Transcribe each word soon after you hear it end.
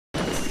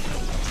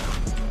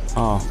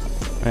Oh,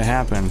 it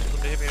happened.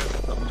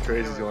 Something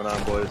crazy's going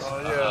on, boys.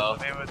 Oh yeah,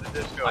 the name of the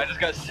disco. I just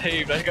got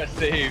saved. I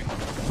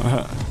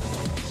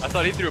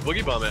thought he threw a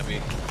boogie bomb at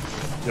me.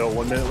 Yo,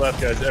 1 minute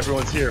left, guys.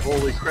 Everyone's here.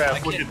 Holy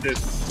crap! Look at this.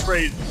 It's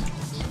crazy.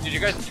 Did you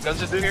guys guns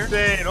just here?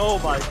 Insane. Oh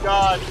my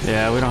god.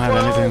 Yeah, we don't have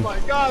anything. Oh my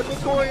god,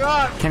 what's going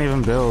on? Can't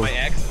even build. My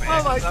ex.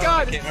 Oh my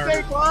god, it's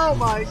fake. Oh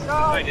my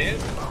god. I did?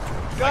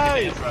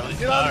 Guys, get on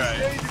the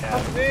stage and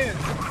come in.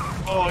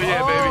 Oh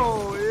yeah, baby.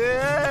 Oh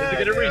yeah. Is it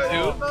gonna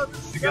resume?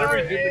 Is it gonna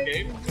resume the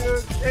game?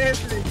 Dude,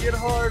 Anthony, get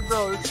hard,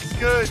 bro. This is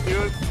good,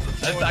 dude.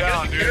 I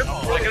gotta be careful. I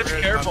gotta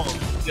be careful.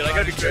 Dude, I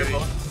gotta be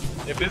careful.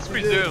 If it's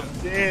resumed.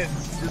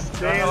 Dance. Just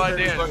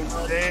dance.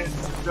 Dance.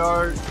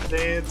 Start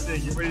dancing.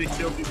 Get ready to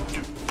kill people,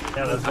 too.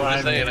 Yeah, that's I'm why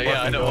just saying,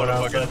 yeah, I know what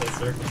I'm fucking.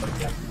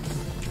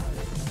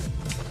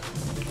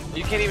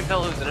 You can't even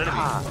tell who's an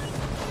enemy.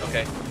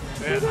 Okay.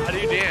 Man, how do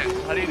you dance?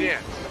 How do you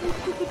dance?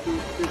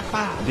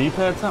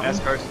 D-pad something?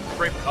 Ask Carson.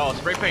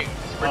 Spray paint.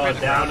 Spray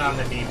paint down on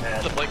the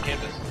D-pad. It's a blank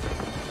canvas.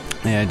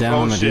 Yeah, down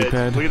on the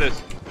D-pad. Look at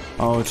this.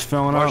 Oh, it's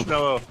filling up.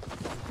 Marshmello.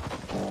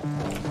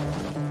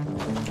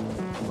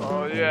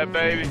 Oh yeah,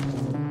 baby.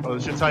 Oh,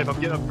 this shit's hype. I'm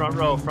getting up front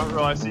row. Front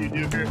row, I see you,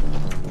 dude. Here.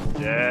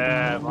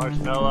 Yeah,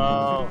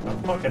 Marshmello.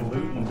 I'm fucking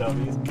looting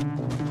dummies.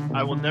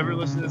 I will never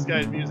listen to this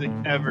guy's music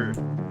ever.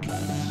 Except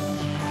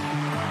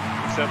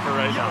for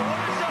right now. What's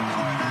up, Fortnite?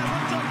 What's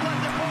up,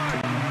 Pleasant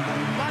Park?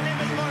 My name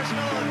is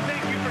Marshmello, and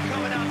thank you for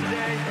coming out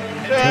today.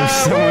 There's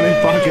so many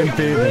fucking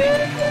people.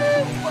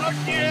 Fuck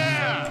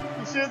yeah!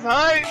 This shit's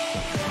hype!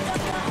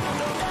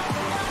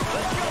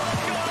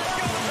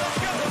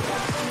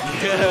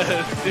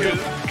 Yes, dude, this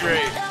is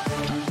great.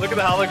 Look at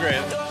the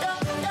hologram.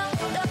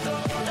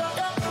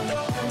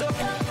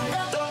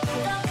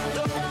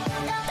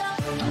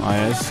 Oh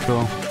yeah, this is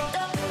cool.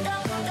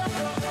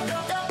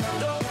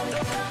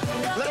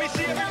 Let me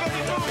see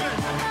everybody moving.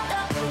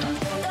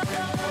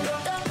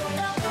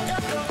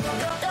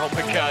 Oh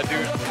my god,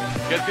 dude.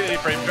 You guys get any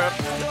frame traps?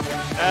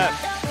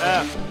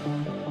 F.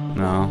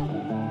 No.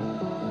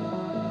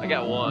 I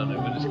got one.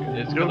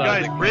 It's Yo,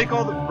 guys, break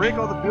all the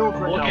builds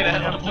right looking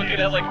now. I'm looking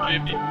at like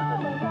 50.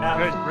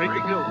 Guys, break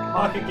the build.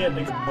 Fucking getting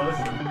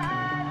explosive.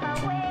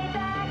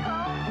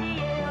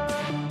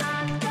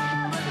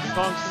 This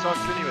song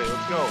sucks anyway.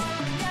 Let's go.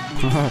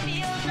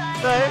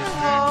 Stay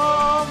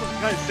home.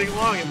 Guys, sing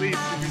along at least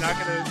if you're not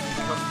gonna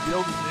come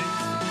build with me.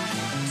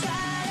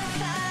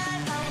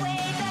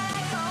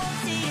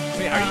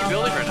 Wait, how are you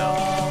building right now?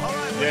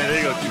 Yeah, there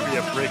you go.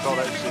 You can break all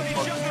that shit.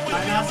 Fuck.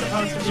 I'm not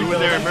supposed to be Ruin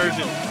their building.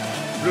 immersion.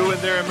 Ruin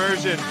their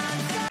immersion. What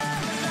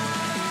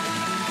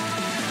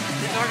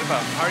are you talking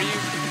about? How are you?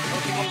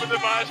 Open the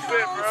mosh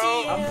pit,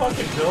 bro. I'm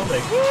fucking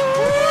building.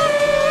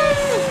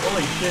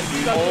 Holy shit,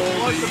 dude.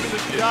 Holy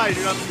shit. Dude, I'm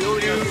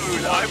building.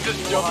 Dude, I'm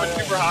just jumping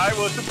super high.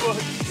 What the fuck?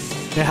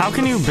 Yeah, how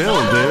can you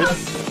build, dude?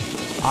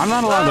 I'm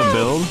not allowed to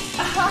build.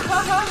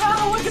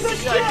 Look at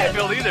this Yeah, I can't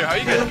build either. How are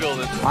you guys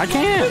building? I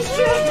can't.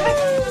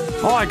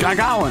 Oh, I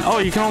got one. Oh,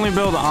 you can only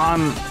build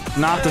on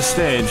not the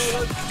stage.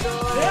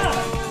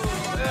 Yeah.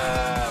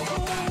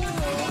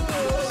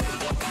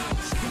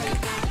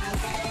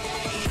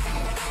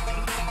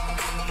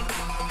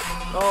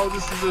 Oh,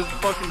 this is a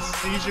fucking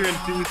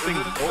seizure-inducing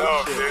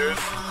bullshit. Dude.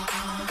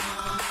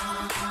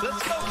 Let's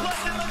go,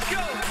 Pleasant, let's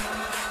go.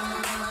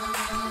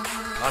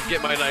 I'm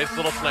getting my nice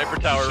little sniper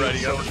tower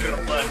ready. I'm just gonna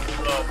play.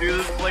 Dude,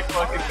 this is like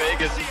fucking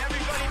Vegas.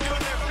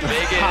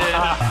 Vegas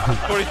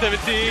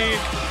 2017.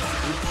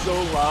 It's so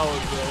loud,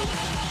 bro.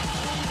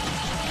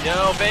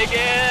 Yo,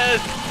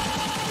 Vegas!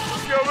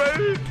 Let's go,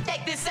 baby!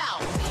 Take this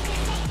out.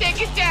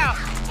 Take it down!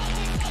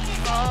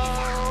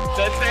 Oh.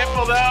 That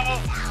sample now?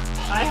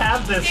 I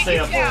have this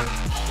sample.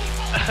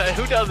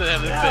 Who doesn't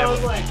have this Yeah, I sample?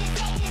 was like,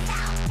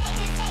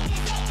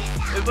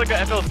 It's like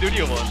a FL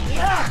Studio one.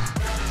 yeah.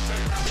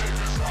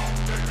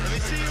 Let me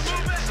see you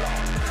moving.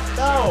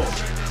 No.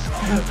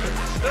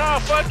 No,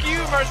 fuck you,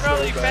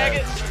 Marshmello, you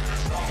faggot!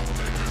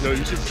 Yo,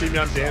 you should see me.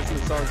 I'm dancing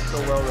the song so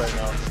well right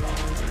now.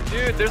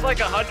 Dude, there's like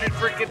 100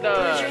 freaking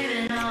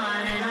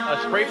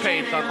spray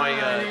paints on my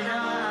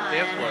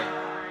dance floor.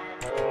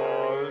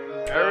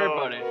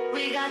 Everybody.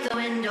 We got the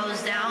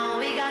windows down,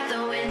 we got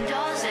the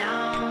windows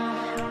down.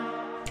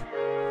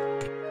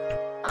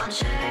 I'm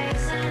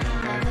chasing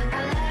another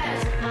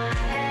glass in my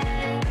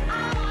head. I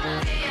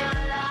wanna be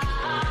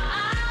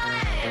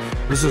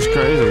alive. This is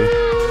crazy.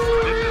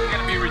 This is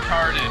gonna be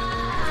retarded.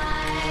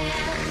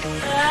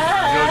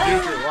 Yo,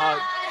 dude, you're loud.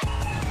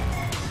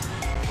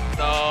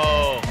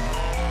 No.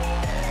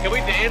 Can we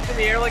dance in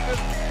the air like this?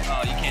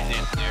 Oh, you can't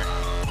dance in the air.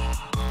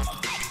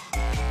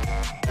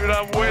 Dude,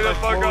 I'm way the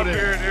fuck up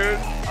here, dude.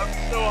 I'm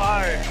so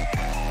high.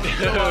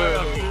 Dude.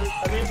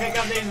 Let me pick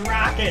up these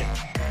rockets.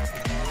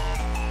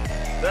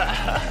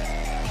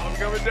 I'm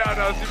coming down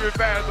now super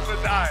fast. I'm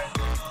gonna die.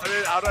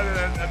 I'm not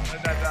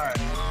die.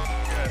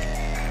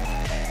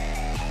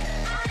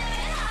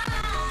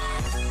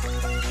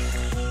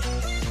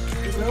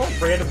 Dude, they're like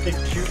random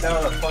things shooting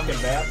out of the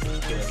fucking map.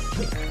 Shit.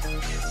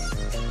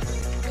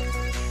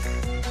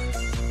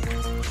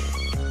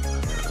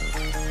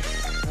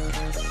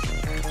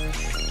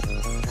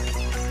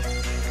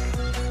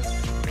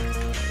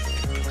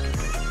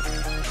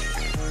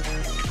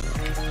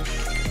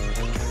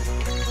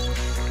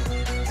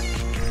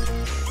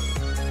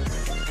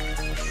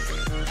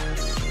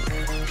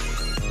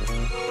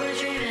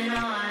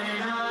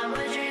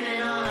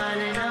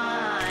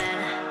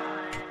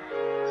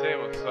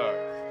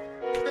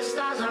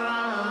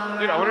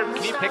 Dude, I wonder,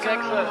 can you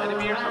pickaxe that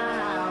enemy or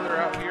something? They're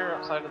out here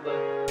outside of the...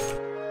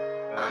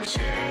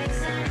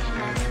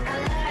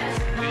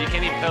 Dude, you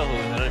can't even tell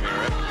who's an enemy,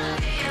 right?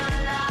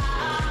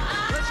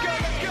 Let's go,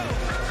 let's go.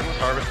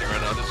 Someone's harvesting right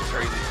now, this is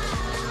crazy.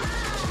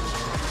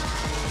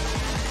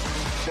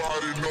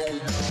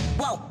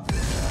 Whoa.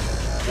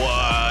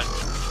 What?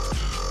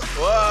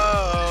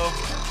 Whoa!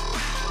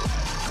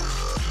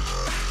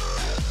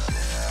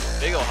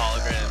 Big ol'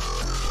 hologram.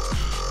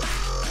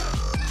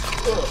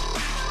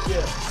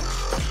 Yeah.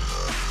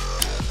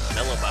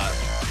 Mellobot.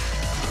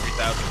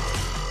 3000.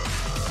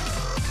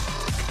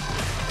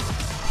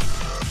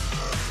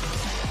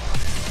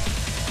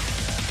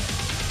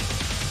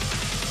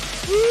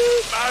 Woo!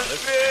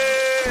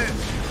 Marshmello!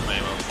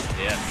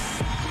 Yeah.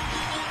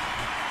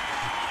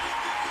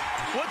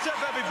 What's up,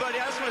 everybody?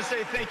 I just want to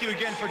say thank you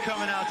again for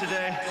coming out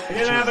today. You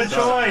didn't have a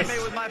choice.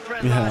 With my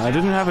friend Yeah, I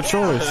didn't have a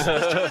choice.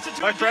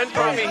 My friend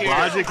brought me here.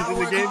 Logic is in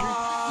the game.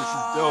 This is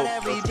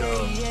dope. Let's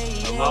go.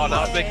 Oh,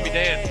 now it's making me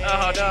dance.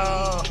 Oh,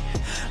 no.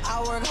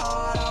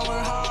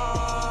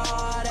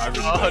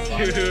 Oh,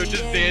 dude,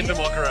 just dance and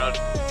walk around.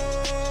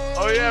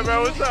 Oh yeah,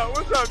 bro. What's up?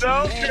 What's up,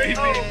 dog? Crazy.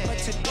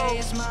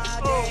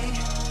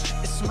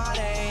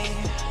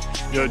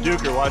 Yo,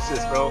 Duker, watch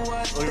this, bro.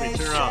 Look at me.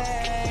 Turn around.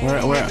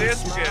 Where?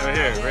 Dance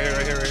again.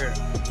 Right here.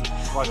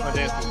 Watch my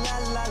dance move.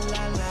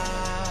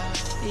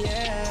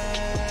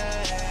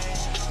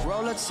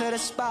 Roll up to the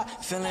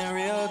spot, feeling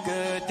real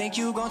good. Think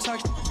you gon'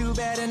 talk, you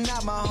better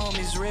not. My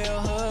homies real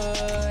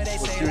hood. They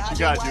say, what you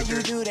got, why Duker.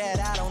 you do that?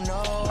 I don't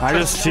know. I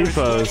just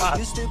T-pose.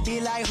 Used to be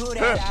like who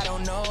that? I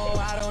don't know.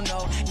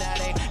 Now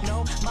they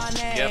know my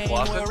name. You have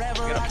floss it?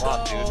 Get a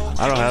floss, dude.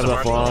 I don't have the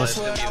floss.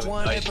 What I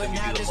wanted, but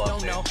now I just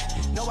don't know.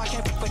 No, I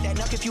can't put that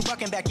knuck if you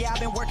bucking back. Yeah, I've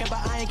been working,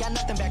 but I ain't got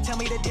nothing back. Tell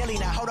me the dilly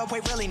now. Hold up,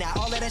 wait, really now.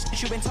 All of that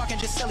shit you been talking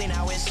just silly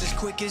now. It's as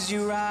quick as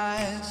you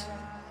rise,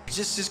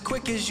 just as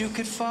quick as you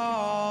could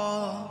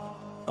fall.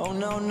 Oh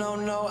no, no,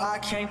 no, I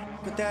can't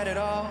with that at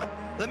all.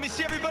 Let me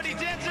see everybody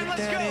dancing.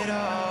 Let's That at go.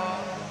 all.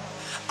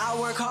 I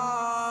work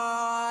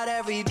hard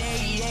every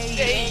day.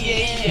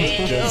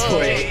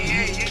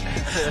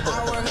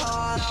 I work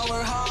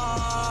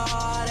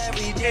hard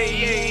every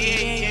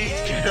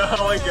day.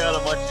 Oh my god,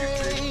 I'm on 2,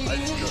 3.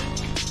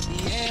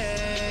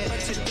 Yeah, but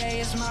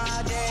today is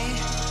my day.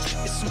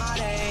 It's my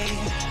day.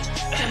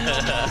 And no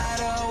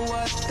matter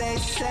what they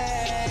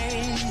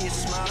say,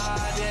 it's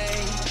my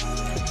day.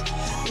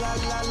 La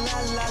la la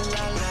la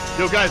la la.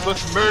 Yo, guys,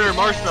 let's murder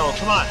Marshmello.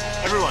 Come on,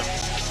 everyone.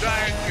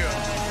 Giant kill.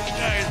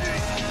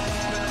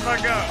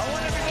 Fuck up.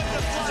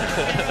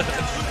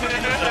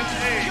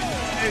 Hey,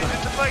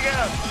 get the fuck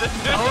up.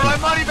 I want my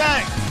money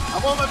back. I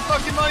want my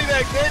fucking money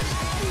back, bitch.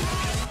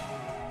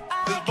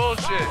 This is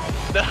bullshit.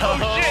 No. Oh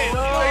shit!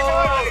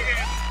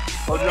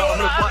 Oh no,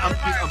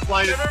 I'm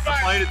flying it tilted. I'm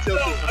flying it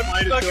tilted.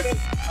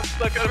 I'm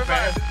stuck in a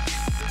bed.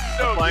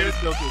 I'm flying it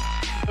tilted.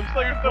 I'm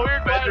stuck in a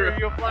bedroom.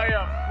 You'll fly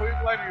up.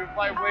 You'll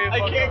fly way I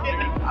can't get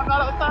it. I'm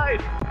not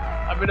outside.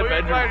 I'm in a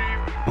bedroom.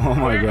 Oh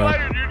my god.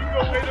 Dude, you go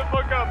way the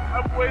fuck up.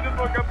 I'm way the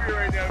fuck up here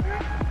right now,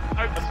 dude.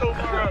 I'm so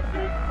far up,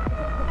 dude.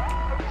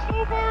 I'm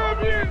so far up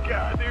here.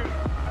 God, dude.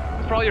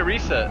 It's probably a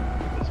reset.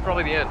 It's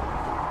probably the end.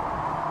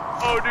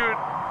 Oh, dude.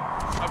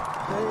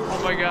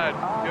 Oh my god.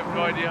 You have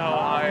no idea how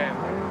high I am.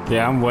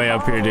 Yeah, I'm way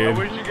up here, I dude.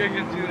 wish you guys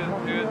could see this,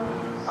 dude.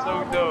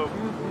 So dope.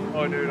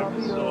 Oh, dude,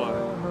 I'm so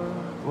high.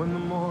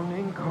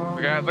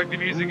 Okay, like the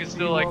music is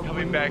still like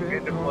coming back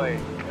into play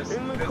as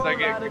I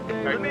get.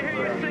 Let me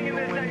hear you singing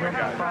this at your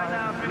house right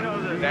now if you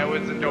know this. That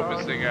was the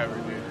dopest thing ever,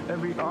 dude.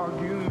 Every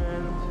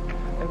argument,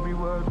 every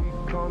word we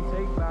can't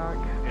take back.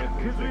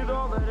 Cause with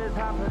all that has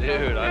happened,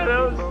 Dude, Yeah, that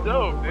was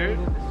dope, dude.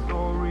 the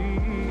story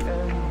ends.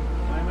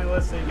 Why am I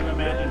listening to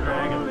Imagine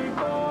Dragons?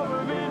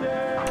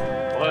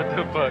 What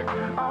the fuck?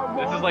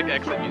 This is like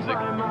exit music.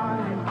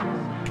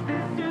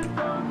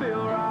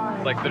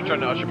 Like they're trying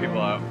to usher people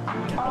out.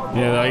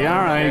 Yeah, like,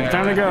 alright,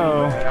 time to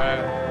go.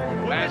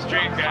 Last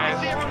drink, guys.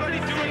 See everybody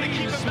doing the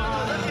keep it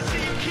mellow. Let me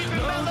see you keep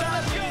it mellow.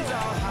 Let's go.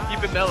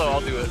 Keep it mellow,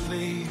 I'll do it.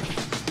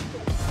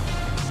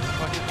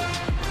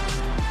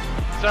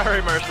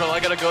 Sorry, Marshmello, I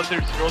gotta scroll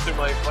through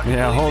my fucking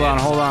Yeah, hold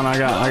on, I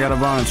got a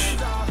bunch.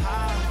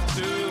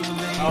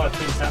 Oh, it's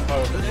in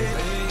tempo.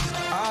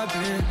 I've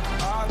been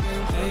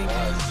thinking,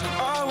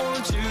 I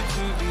want you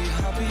to be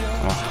happier.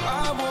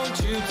 I want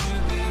you to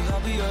be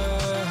happier.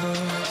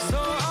 So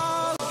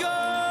I'll go,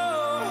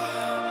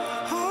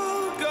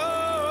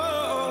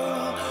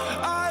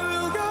 I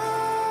will go.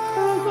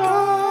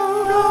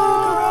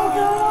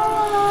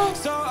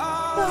 So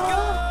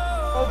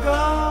I'll go,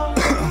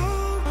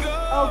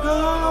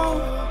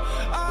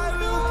 I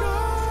will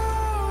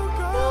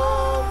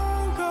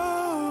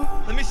go.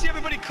 Let me see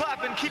everybody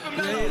clapping. Keep it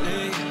mellow.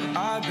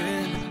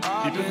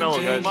 Keep it mellow,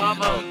 guys.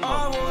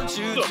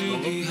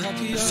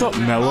 What's up,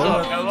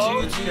 Mello?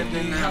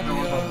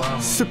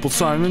 Simple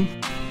Simon.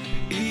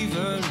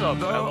 What's up,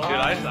 Mello? Dude,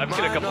 I'm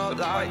getting a couple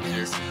sips of wine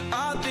here.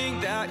 I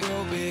think that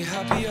you'll be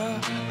happier.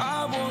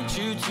 I want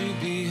you to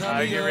be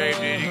Alright, get ready,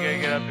 dude. You gotta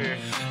get up here.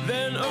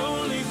 Then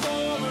only for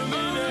a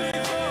minute.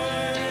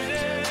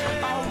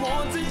 I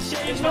want to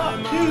change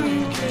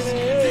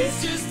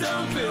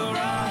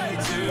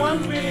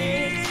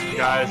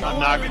Guys, I'm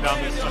knocking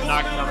down this tower.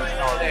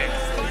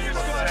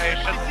 Hey,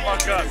 shut the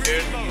fuck up,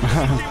 dude.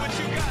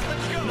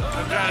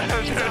 I'm trying to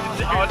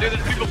oh, dude,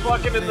 there's people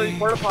fucking in the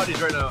porta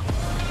potties right now.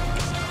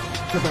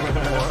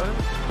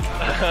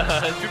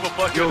 There's people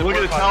fucking Yo, in the look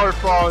at the porta tower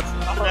fall. It's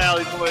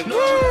finale, boys.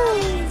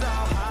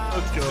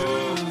 Let's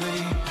go.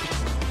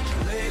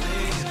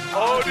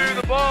 Oh, dude,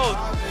 the balls.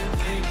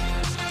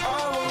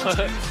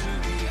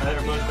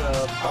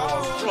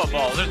 Come on,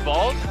 balls. There's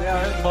balls?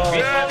 Yeah, there's balls.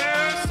 Yeah,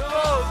 dude,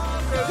 balls.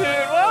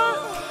 Dude, what?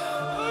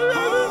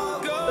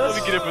 Let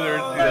me get up in there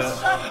and do that.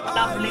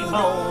 Lovely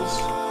balls.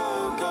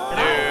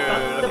 Dude,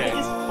 The okay.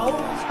 biggest balls.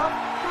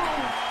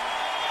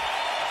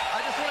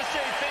 I just want to say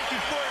thank you,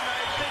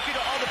 Fortnite. Thank you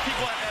to all the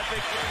people at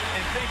Epic.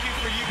 And thank you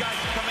for you guys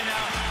coming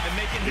out and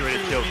making Get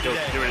ready to kill, get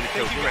ready to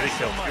kill, get ready to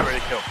kill, get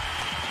ready to kill.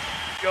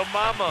 Yo,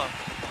 mama,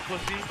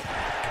 pussy.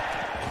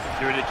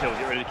 Get ready to kill,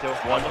 get ready to kill.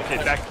 One, okay,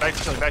 back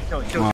killing, kill.